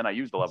like. And then I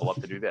used the level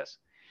up to do this.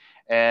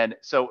 And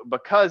so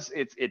because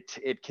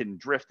it can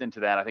drift into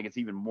that, I think it's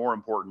even more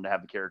important to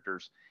have the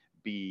characters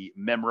be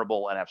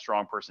memorable and have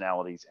strong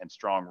personalities and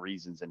strong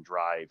reasons and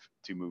drive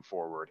to move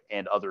forward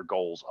and other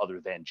goals other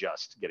than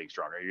just getting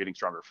stronger. You're getting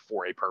stronger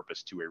for a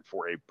purpose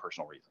for a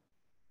personal reason.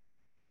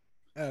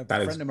 A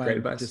friend of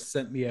mine just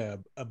sent me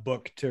a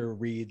book to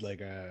read,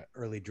 like a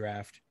early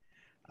draft.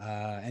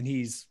 And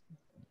he's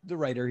the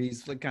writer.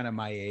 He's like kind of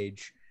my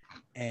age.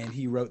 And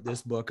he wrote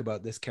this book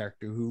about this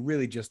character who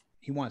really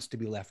he wants to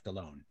be left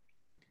alone.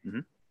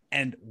 Mm-hmm.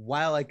 And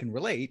while I can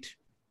relate,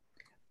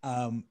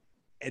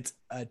 it's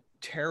a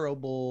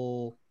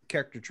terrible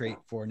character trait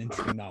for an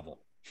interesting novel.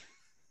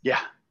 Yeah.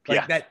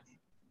 That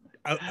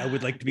I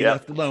would like to be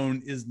left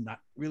alone is not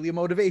really a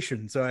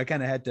motivation. So I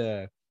kind of had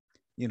to,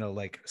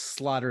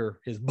 slaughter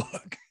his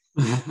book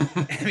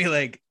and be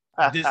like,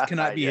 this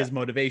cannot be his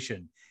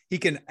motivation. He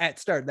can at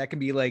start, that can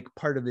be like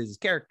part of his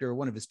character.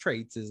 One of his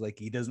traits is like,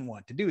 he doesn't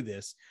want to do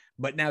this,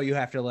 but now you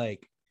have to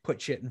like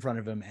put shit in front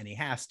of him and he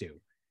has to,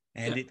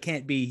 and it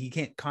can't be,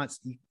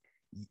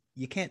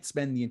 you can't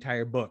spend the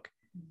entire book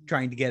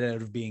trying to get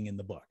out of being in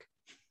the book.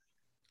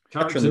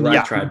 Characters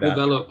tried that.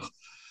 Develop.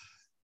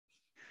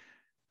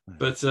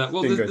 But there's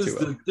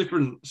the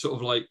different sort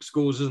of like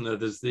scores, isn't there?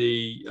 There's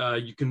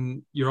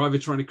the you're either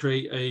trying to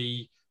create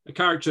a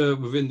character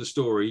within the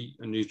story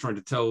and you're trying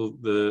to tell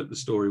the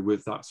story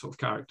with that sort of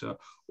character,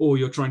 or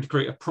you're trying to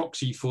create a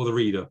proxy for the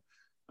reader.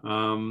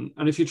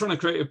 And if you're trying to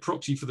create a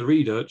proxy for the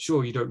reader,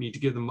 sure, you don't need to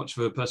give them much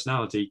of a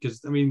personality,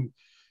 because I mean,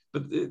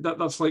 but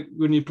that's like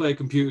when you play a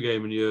computer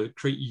game and you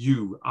create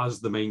you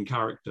as the main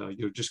character,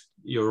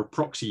 you're a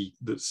proxy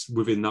that's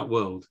within that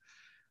world.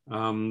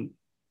 And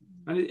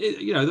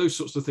those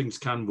sorts of things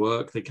can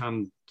work. They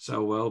can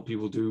sell well.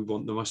 People do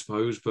want them, I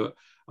suppose. But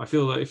I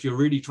feel that if you're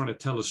really trying to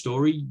tell a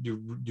story,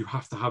 you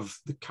have to have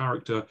the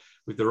character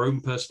with their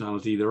own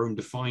personality, their own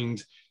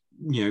defined,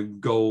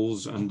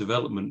 goals and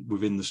development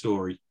within the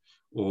story,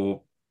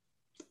 or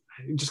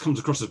it just comes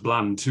across as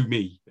bland to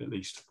me, at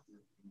least.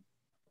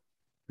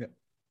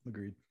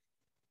 Agreed.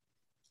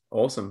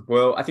 Awesome.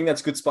 Well, I think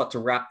that's a good spot to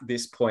wrap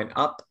this point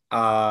up.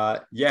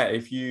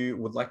 If you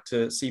would like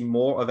to see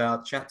more of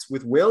our chats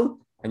with Will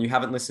and you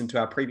haven't listened to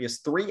our previous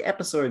 3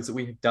 episodes that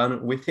we have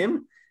done with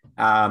him,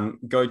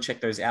 go check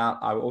those out.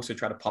 I will also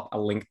try to pop a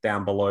link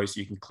down below so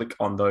you can click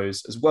on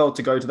those as well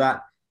to go to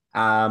that.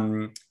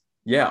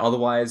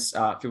 Otherwise,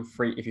 feel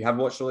free, if you have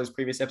watched all those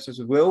previous episodes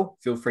with Will,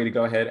 feel free to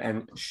go ahead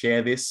and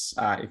share this.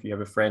 If you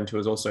have a friend who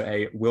is also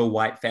a Will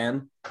White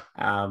fan,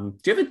 do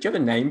you have a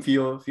name for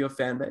your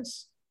fan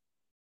base?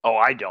 Oh,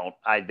 I don't.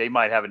 They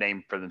might have a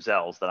name for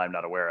themselves that I'm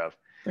not aware of.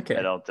 Okay.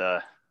 I don't.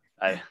 The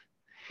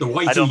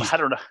Whiteys. I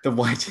don't know. The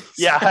Whiteys.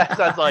 Yeah,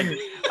 sounds like,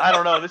 I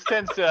don't know. This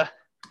tends to.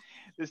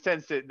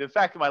 The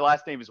fact that my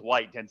last name is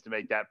White tends to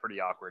make that pretty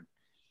awkward.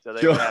 So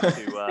they would have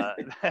to.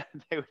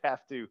 They would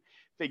have to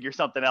figure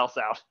something else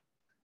out.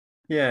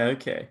 Yeah.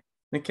 Okay.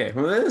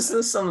 Well,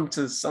 there's something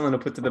to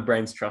put to the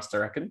brain's trust, I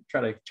reckon.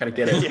 Try to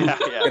get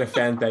get a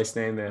fan base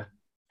name there.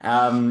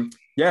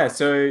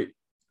 So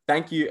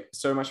thank you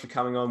so much for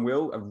coming on,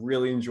 Will. I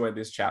really enjoyed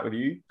this chat with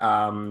you.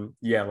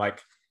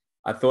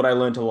 I thought I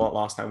learned a lot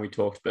last time we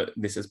talked, but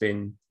this has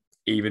been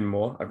even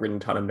more. I've written a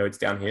ton of notes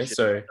down here.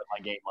 So my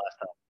game last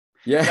time.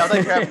 Yeah. No,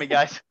 thanks for having me,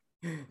 guys.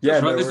 Yeah.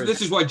 Right.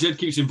 This is why Jed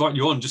keeps inviting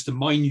you on, just to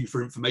mine you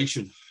for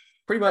information.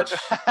 Pretty much,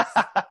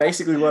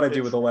 basically what I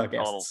do with all our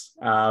guests.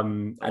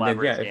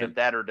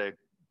 That or to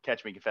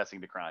catch me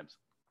confessing to crimes.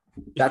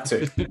 That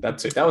too.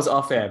 That was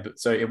off air, but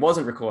so it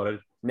wasn't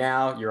recorded.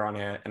 Now you're on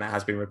air, and it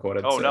has been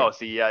recorded. Oh, so. No!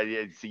 See,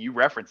 you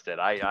referenced it.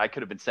 I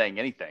could have been saying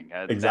anything.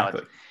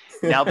 Exactly.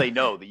 Now they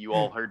know that you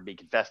all heard me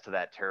confess to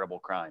that terrible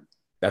crime.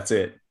 That's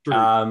it.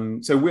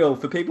 So Will,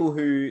 for people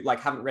who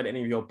haven't read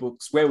any of your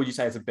books, where would you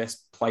say is the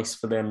best place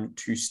for them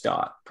to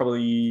start?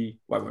 Probably,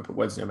 I won't put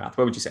words in your mouth.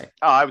 Where would you say?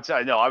 Oh, I would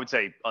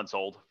say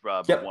Unsold,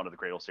 one of the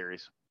Cradle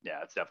series.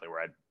 Yeah, it's definitely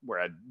where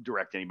I'd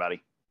direct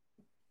anybody.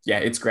 Yeah,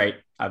 it's great.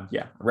 I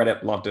read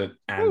it, loved it,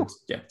 and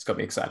it's got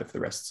me excited for the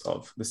rest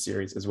of the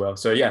series as well.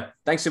 So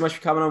thanks so much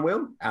for coming on,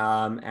 Will.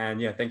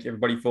 Thank you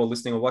everybody for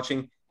listening or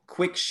watching.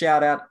 Quick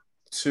shout out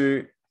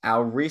to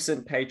our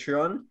recent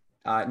Patreon.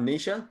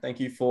 Nisha, thank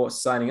you for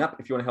signing up.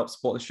 If you want to help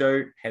support the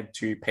show, head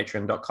to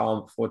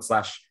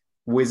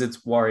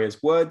patreon.com/Wizards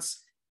Warriors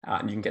Words.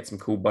 And you can get some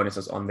cool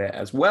bonuses on there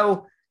as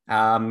well.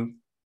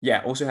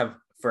 Also have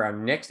for our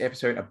next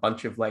episode a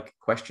bunch of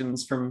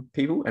questions from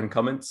people and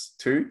comments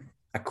too.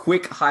 A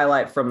quick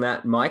highlight from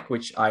that, Mike,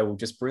 which I will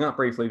just bring up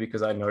briefly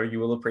because I know you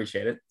will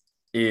appreciate it,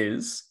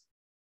 is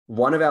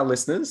one of our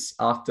listeners,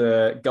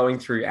 after going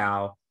through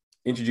our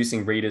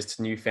introducing readers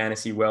to new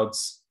fantasy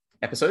worlds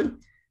episode,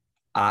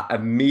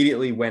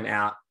 immediately went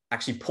out,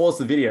 actually paused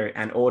the video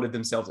and ordered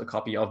themselves a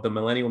copy of the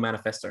Millennial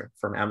Manifesto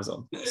from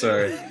Amazon.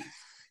 So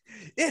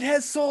it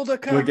has sold a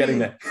copy. We're getting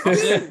there.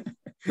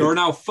 There are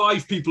now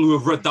 5 people who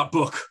have read that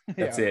book.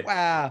 That's it.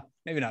 Wow.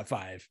 Maybe not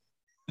 5.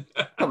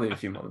 Probably a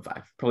few more than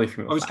 5.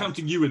 I was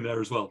counting you in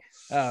there as well.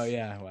 Oh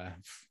yeah. Wow.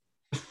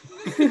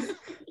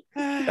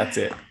 That's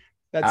it.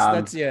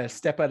 That's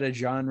step out of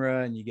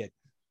genre and you get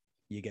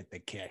the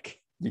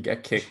kick. You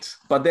get kicked.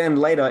 But then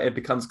later it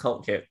becomes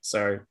cult kit.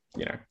 So,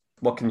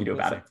 what can you do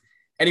about it?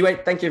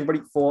 Anyway, thank you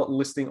everybody for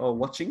listening or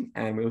watching,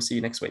 and we will see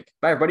you next week.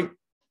 Bye, everybody.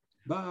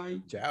 Bye.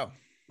 Ciao.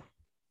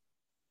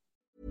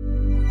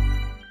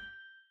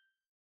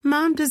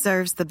 Mom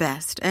deserves the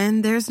best,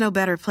 and there's no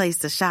better place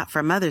to shop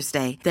for Mother's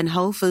Day than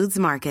Whole Foods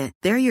Market.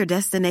 They're your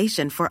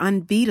destination for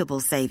unbeatable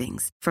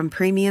savings, from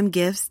premium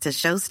gifts to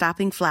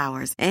show-stopping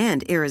flowers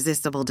and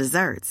irresistible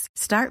desserts.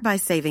 Start by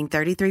saving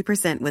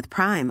 33% with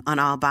Prime on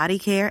all body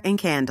care and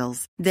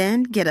candles.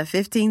 Then get a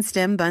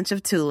 15-stem bunch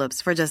of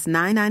tulips for just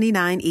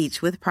 $9.99 each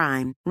with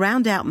Prime.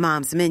 Round out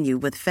Mom's menu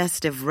with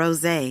festive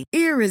rosé,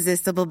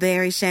 irresistible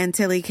berry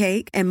chantilly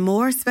cake, and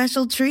more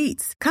special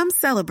treats. Come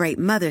celebrate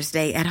Mother's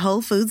Day at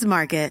Whole Foods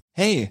Market. Market.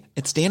 Hey,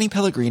 it's Danny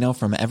Pellegrino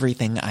from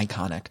Everything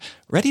Iconic.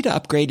 Ready to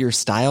upgrade your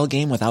style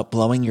game without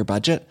blowing your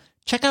budget?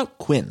 Check out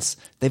Quince.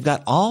 They've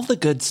got all the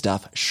good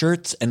stuff,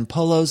 shirts and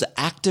polos,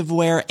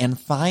 activewear, and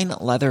fine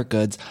leather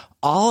goods,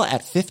 all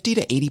at 50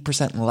 to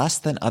 80% less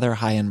than other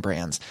high-end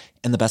brands.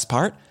 And the best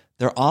part?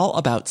 They're all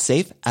about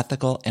safe,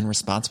 ethical, and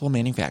responsible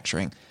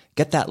manufacturing.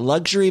 Get that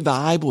luxury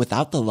vibe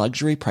without the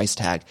luxury price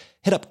tag.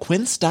 Hit up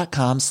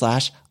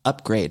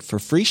quince.com/upgrade for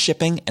free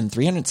shipping and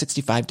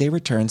 365-day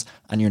returns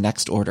on your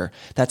next order.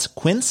 That's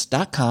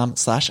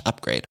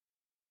quince.com/upgrade.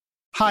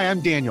 Hi,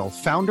 I'm Daniel,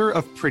 founder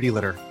of Pretty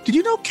Litter. Did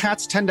you know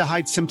cats tend to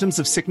hide symptoms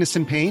of sickness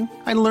and pain?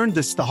 I learned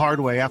this the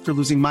hard way after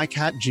losing my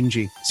cat,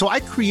 Gingy. So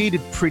I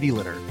created Pretty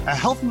Litter, a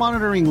health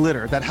monitoring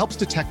litter that helps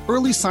detect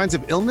early signs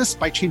of illness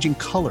by changing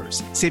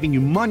colors, saving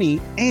you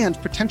money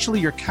and potentially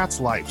your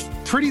cat's life.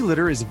 Pretty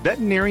Litter is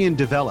veterinarian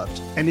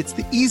developed, and it's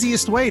the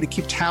easiest way to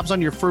keep tabs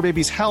on your fur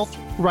baby's health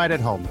right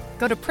at home.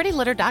 Go to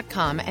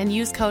prettylitter.com and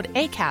use code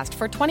ACAST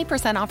for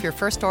 20% off your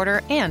first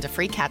order and a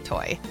free cat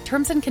toy.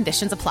 Terms and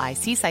conditions apply.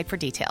 See site for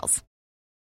details.